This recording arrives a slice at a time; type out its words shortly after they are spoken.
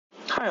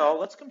Hi all,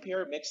 let's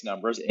compare mixed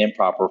numbers and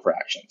improper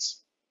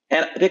fractions.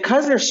 And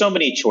because there's so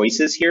many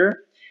choices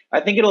here,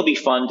 I think it'll be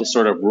fun to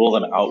sort of rule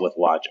them out with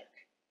logic.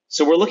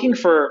 So we're looking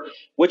for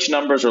which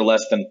numbers are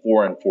less than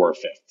 4 and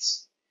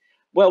 4/5.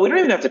 Well, we don't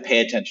even have to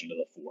pay attention to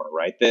the 4,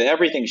 right?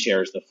 Everything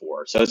shares the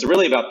 4. So it's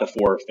really about the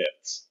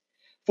 4/5.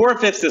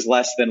 4/5 is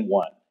less than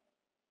 1.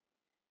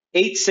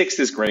 8/6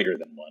 is greater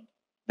than 1.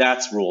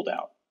 That's ruled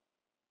out.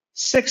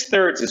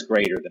 6/3 is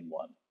greater than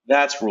 1.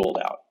 That's ruled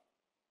out.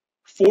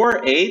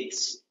 4/8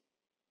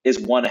 is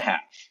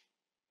 1/2.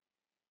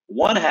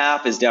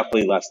 1/2 is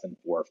definitely less than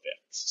 4/5.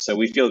 So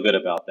we feel good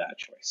about that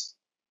choice.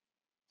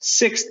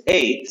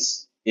 6/8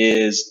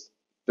 is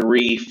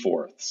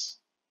 3/4.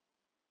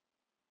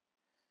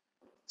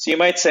 So you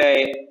might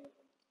say,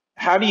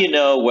 how do you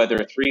know whether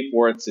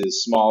 3/4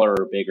 is smaller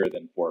or bigger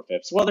than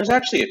 4/5? Well, there's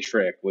actually a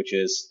trick, which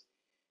is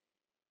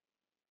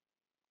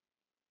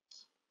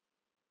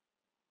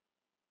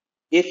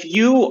if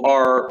you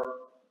are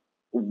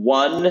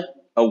 1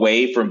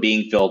 away from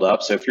being filled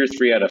up, so if you're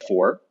 3 out of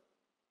 4,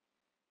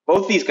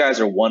 both these guys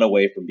are 1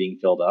 away from being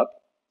filled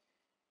up,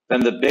 then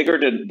the bigger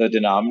the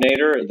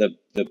denominator,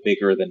 the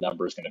bigger the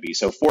number is going to be.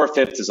 So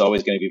 4/5 is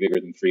always going to be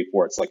bigger than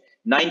 3/4. Like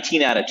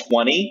 19 out of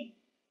 20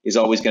 is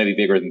always going to be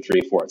bigger than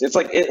 3/4. It's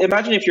like,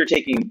 imagine if you're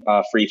taking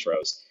free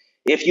throws.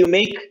 If you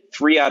make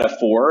 3 out of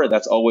 4,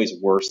 that's always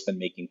worse than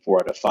making 4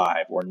 out of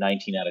 5, or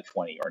 19 out of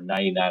 20, or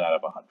 99 out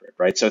of 100,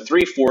 right? So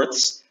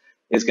 3/4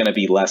 is going to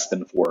be less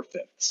than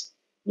 4/5.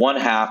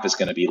 1/2 is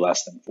going to be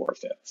less than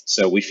 4/5.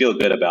 So we feel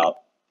good about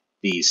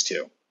these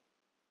two.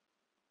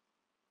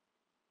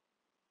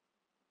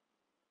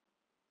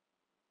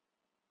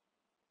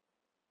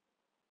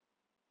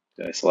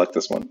 Did I select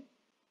this one?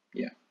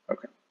 Yeah,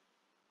 okay.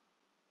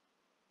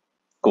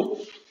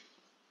 Cool.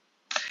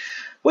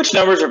 Which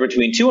numbers are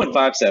between 2 and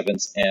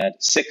 5/7 and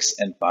 6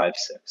 and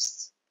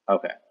 5/6?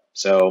 Okay,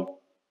 so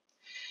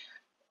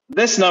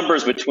this number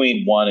is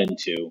between 1 and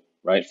 2,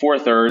 right?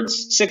 4/3,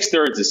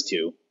 6/3 is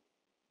 2.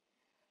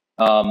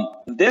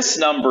 This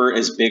number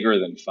is bigger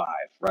than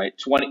 5, right?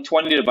 20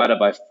 divided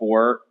by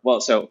 4,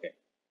 well, so, okay.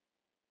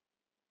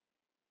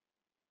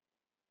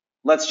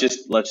 Let's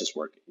just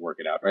work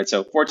it out, right?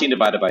 So 14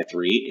 divided by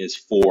 3 is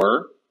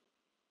 4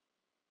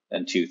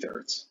 and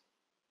 2/3.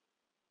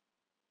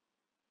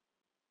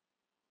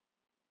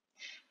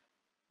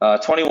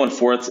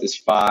 21/4 is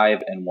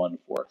 5 and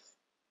 1/4.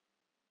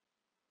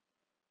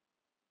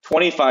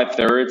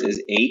 25/3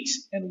 is 8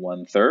 and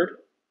 1/3.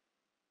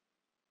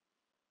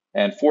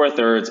 And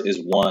 4/3 is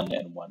 1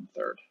 and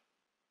 1/3.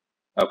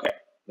 Okay,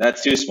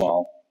 that's too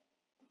small.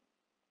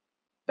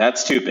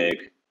 That's too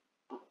big.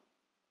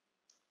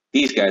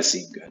 These guys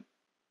seem good.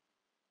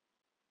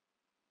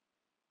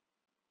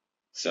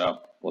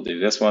 So we'll do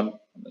this one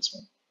and this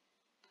one.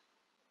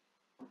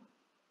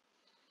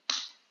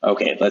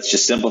 Okay, let's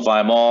just simplify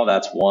them all.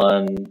 That's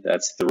 1,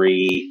 that's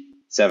 3,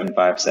 7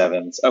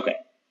 5/7. Okay,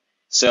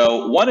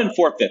 so 1 and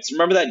 4/5.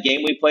 Remember that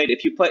game we played?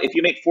 If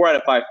you make 4 out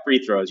of 5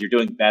 free throws, you're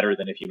doing better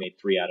than if you made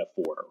 3 out of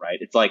 4, right?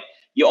 It's like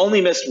you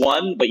only missed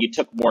 1, but you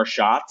took more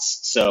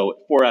shots.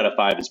 So 4 out of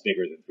 5 is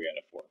bigger than 3 out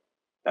of 4.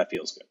 That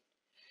feels good.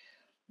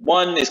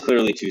 1 is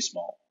clearly too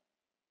small.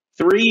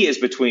 3 is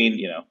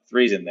between,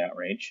 3 is in that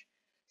range.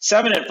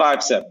 7 and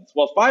 5/7.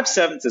 Well,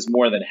 5/7 is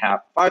more than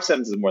half.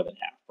 5/7 is more than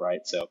half,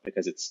 right? So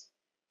because it's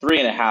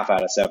 3.5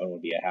 out of 7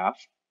 would be a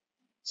half.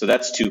 So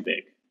that's too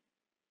big.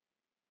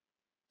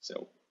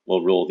 So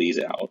we'll rule these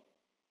out.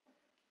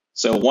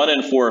 So 1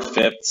 and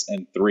 4/5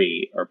 and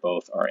 3 are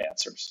both our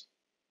answers.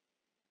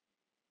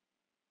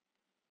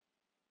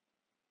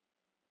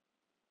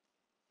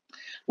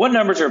 What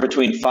numbers are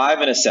between 5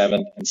 and a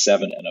 7th and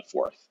 7 and a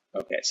 4th?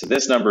 Okay, so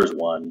this number is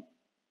 1.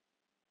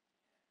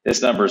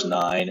 This number is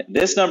 9.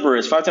 This number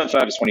is 5 times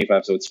 5 is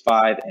 25, so it's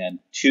 5 and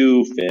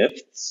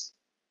 2/5.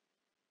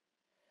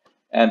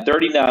 And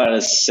 39 out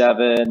of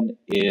 7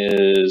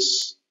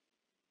 is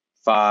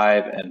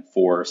 5 and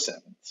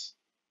 4/7.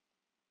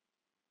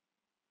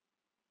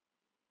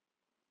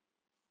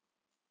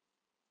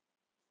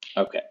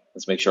 Okay,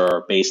 let's make sure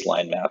our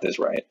baseline math is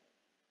right.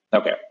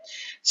 Okay,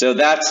 so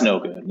that's no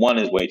good. 1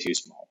 is way too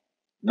small.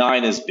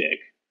 9 is big.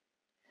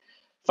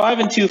 5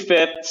 and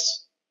 2/5.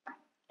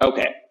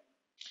 Okay.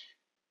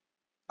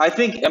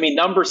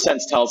 Number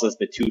sense tells us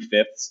that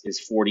 2/5 is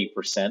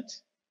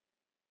 40%.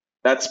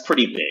 That's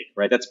pretty big,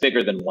 right? That's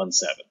bigger than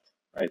 1/7,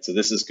 right? So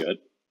this is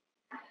good.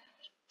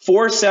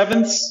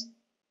 4/7,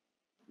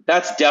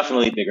 that's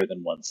definitely bigger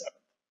than 1/7,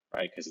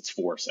 right? Because it's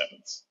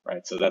 4/7,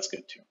 right? So that's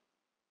good too.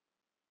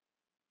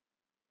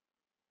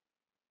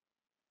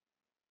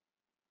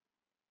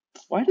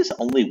 Why does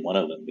only one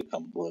of them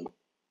become blue?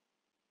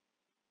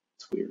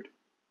 It's weird.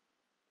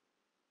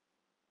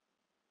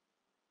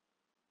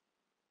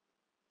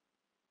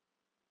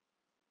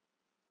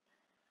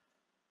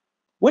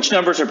 Which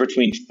numbers are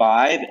between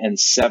 5 and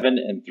 7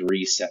 and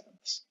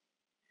 3/7?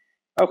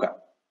 Okay,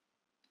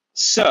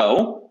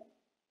 so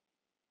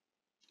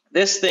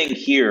this thing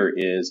here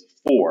is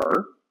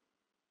 4,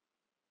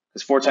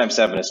 because 4 times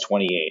 7 is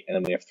 28, and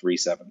then we have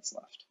 3/7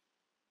 left.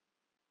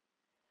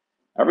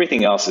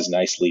 Everything else is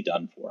nicely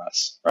done for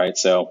us, right?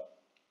 So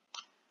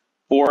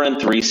 4 and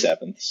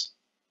 3/7.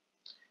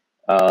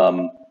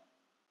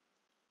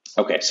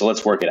 Okay, so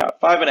let's work it out.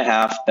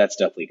 5.5, that's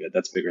definitely good.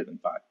 That's bigger than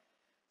 5.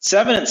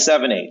 7 and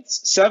 7/8.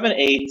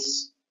 7/8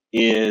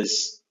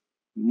 is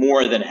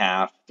more than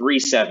half.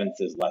 3/7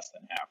 is less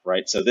than half,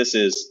 right? So this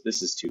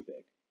is too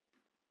big.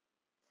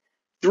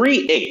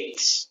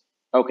 3/8.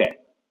 Okay,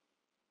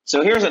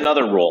 so here's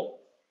another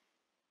rule.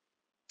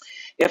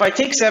 If I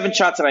take 7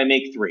 shots and I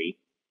make 3,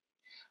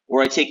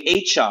 or I take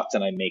 8 shots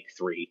and I make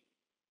 3,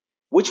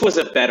 which was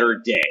a better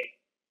day,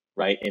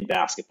 right, in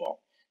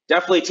basketball?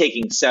 Definitely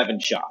taking 7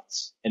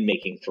 shots and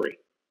making 3,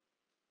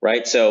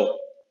 right? So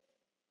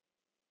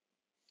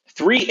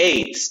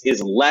 3/8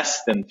 is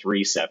less than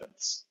 3/7,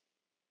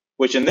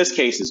 which in this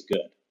case is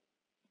good,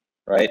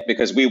 right?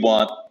 Because we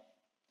want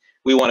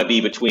to be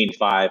between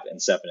 5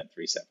 and 7 and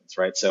 3/7,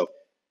 right? So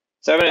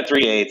 7 and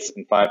 3/8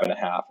 and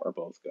 5.5 are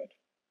both good.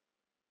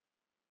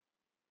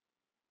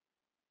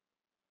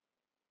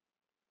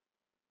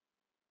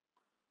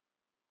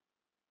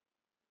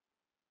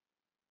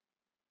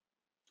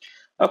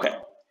 Okay,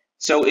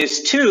 so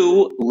is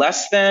 2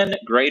 less than,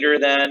 greater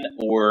than,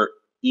 or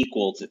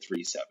equal to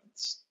 3/7?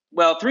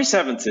 Well,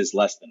 3/7 is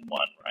less than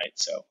 1, right?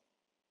 So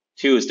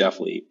 2 is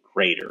definitely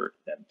greater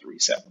than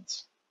 3/7.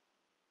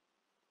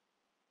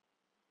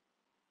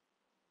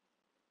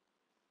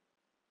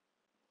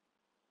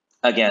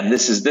 Again,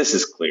 this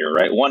is clear,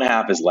 right?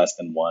 1/2 is less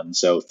than 1,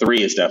 so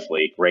 3 is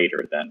definitely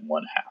greater than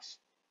 1/2.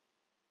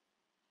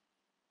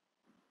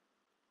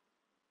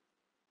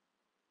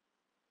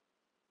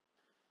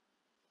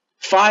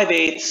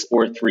 Five-eighths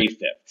or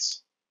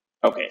 3/5.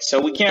 Okay, so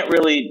we can't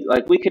really,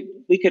 like, we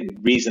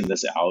could reason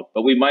this out,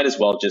 but we might as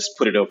well just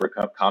put it over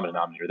a common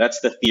denominator. That's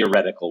the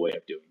theoretical way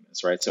of doing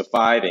this, right? So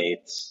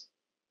 5/8,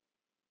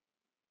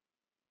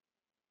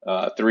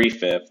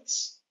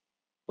 3/5.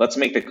 Let's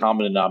make the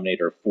common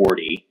denominator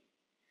 40.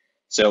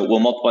 So we'll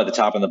multiply the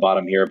top and the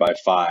bottom here by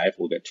 5.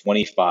 We'll get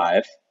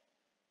 25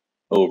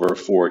 over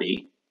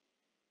 40.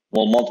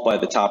 We'll multiply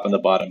the top and the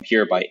bottom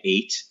here by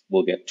 8.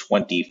 We'll get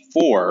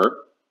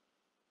 24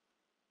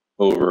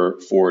 over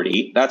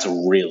 40. That's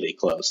really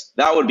close.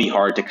 That would be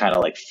hard to kind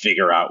of like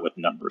figure out with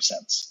number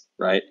sense,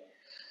 right?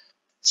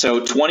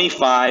 So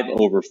 25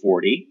 over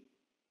 40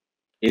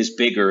 is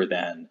bigger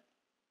than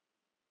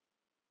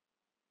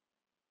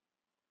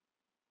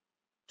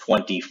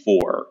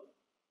 24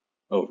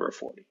 over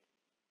 40.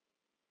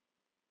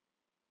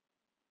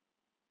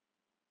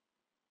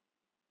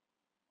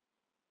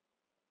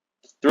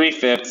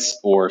 Three-fifths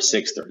or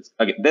 6/3.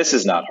 Okay, this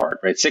is not hard,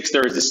 right?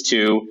 6/3 is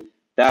 2.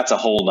 That's a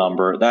whole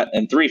number.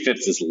 And 3/5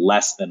 is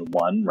less than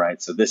 1, right?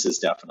 So this is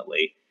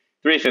definitely,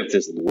 3/5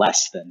 is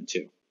less than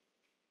 2.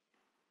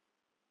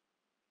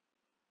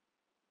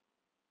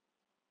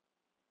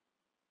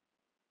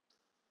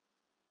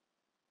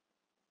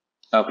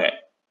 Okay,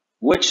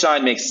 which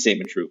side makes the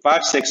statement true?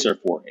 5/6 or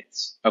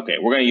 4/8? Okay,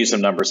 we're going to use some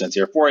number sense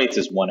here. 4/8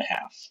 is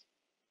 1/2.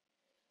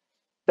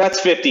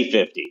 That's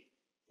 50-50.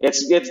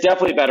 It's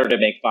definitely better to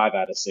make 5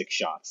 out of 6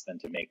 shots than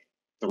to make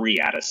 3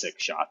 out of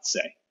 6 shots,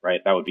 say,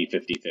 right? That would be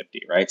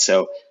 50-50, right?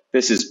 So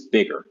this is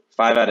bigger.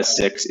 5 out of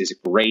 6 is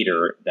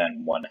greater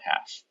than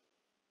 1/2.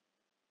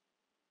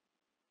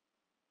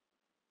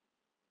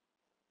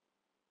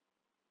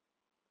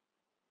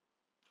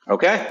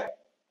 Okay,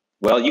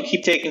 well, you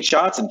keep taking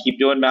shots and keep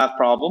doing math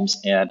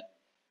problems, and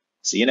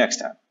see you next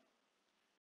time.